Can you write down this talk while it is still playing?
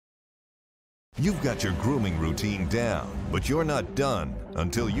You've got your grooming routine down, but you're not done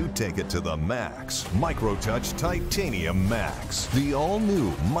until you take it to the max. MicroTouch Titanium MAX, the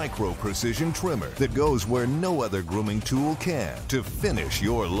all-new micro-precision trimmer that goes where no other grooming tool can to finish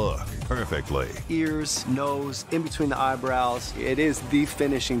your look perfectly. Ears, nose, in between the eyebrows, it is the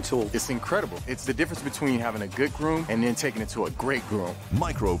finishing tool. It's incredible. It's the difference between having a good groom and then taking it to a great groom.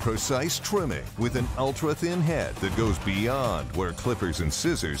 Micro-precise trimming with an ultra-thin head that goes beyond where clippers and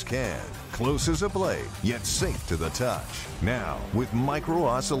scissors can. Close as a blade, yet safe to the touch. Now, with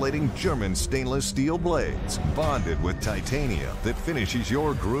micro-oscillating German stainless steel blades, bonded with titanium that finishes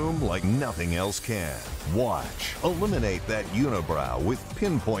your groom like nothing else can. Watch. Eliminate that unibrow with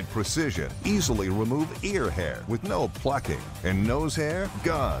pinpoint precision. Easily remove ear hair with no plucking. And nose hair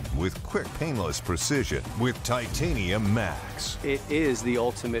gone with quick, painless precision with Titanium MAX. It is the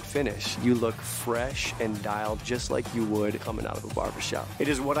ultimate finish. You look fresh and dialed just like you would coming out of a barbershop. It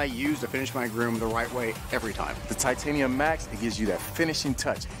is what I use to finish my groom the right way every time. The Titanium MAX, it gives you that finishing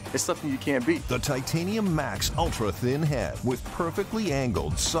touch. It's something you can't beat. The Titanium MAX ultra-thin head with perfectly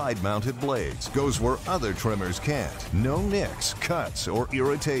angled side-mounted blades goes where other trimmers can't. No nicks, cuts, or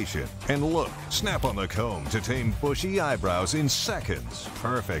irritation. And look, snap on the comb to tame bushy eyebrows in seconds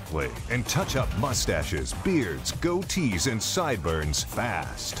perfectly. And touch up mustaches, beards, goatees, and sideburns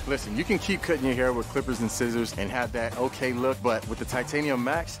fast. Listen, you can keep cutting your hair with clippers and scissors and have that okay look, but with the Titanium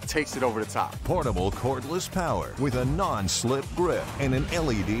MAX, it takes it over the top. Portable cordless power with a non-slip grip and an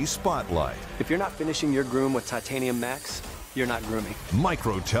LED spotlight. If you're not finishing your groom with Titanium MAX, you're not grooming.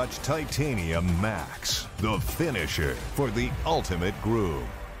 MicroTouch Titanium MAX, the finisher for the ultimate groom.